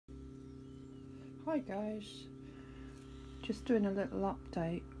Hi guys, just doing a little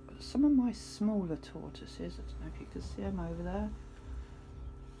update. Some of my smaller tortoises, I don't know if you can see them over there,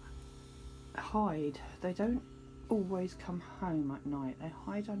 hide. They don't always come home at night. They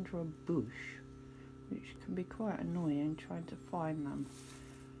hide under a bush, which can be quite annoying trying to find them.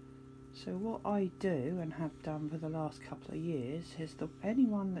 So what I do and have done for the last couple of years is that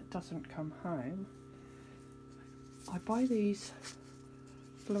anyone that doesn't come home, I buy these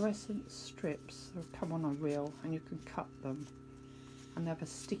fluorescent strips that come on a reel and you can cut them, and they have a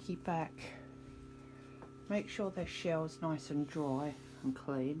sticky back. Make sure their shell's nice and dry and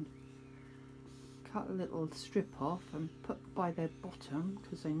clean. Cut a little strip off and put by their bottom,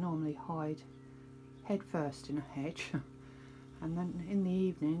 because they normally hide head first in a hedge. And then in the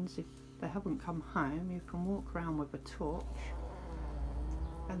evenings, if they haven't come home, you can walk around with a torch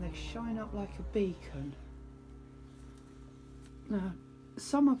and they shine up like a beacon. Now,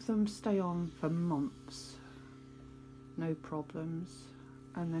 some of them stay on for months, no problems,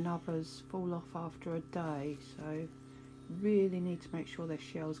 and then others fall off after a day, so you really need to make sure their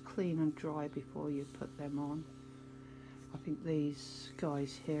shell's clean and dry before you put them on. I think these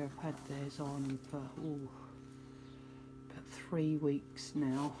guys here have had theirs on for about 3 weeks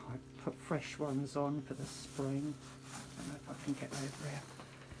now. I put fresh ones on for the spring. I don't know if I can get over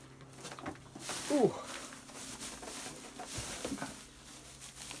here. Ooh.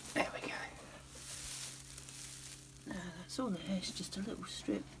 There we go. Now that's all there is, just a little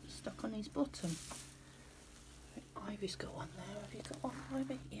strip stuck on his bottom. I think Ivy's got one there. Have you got one,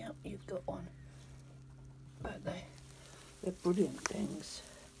 Ivy? Yep, you've got one. But they're brilliant things.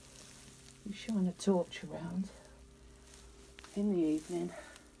 You shine a torch around in the evening,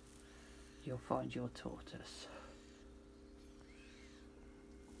 you'll find your tortoise.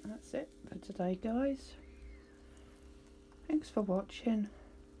 That's it for today, guys. Thanks for watching.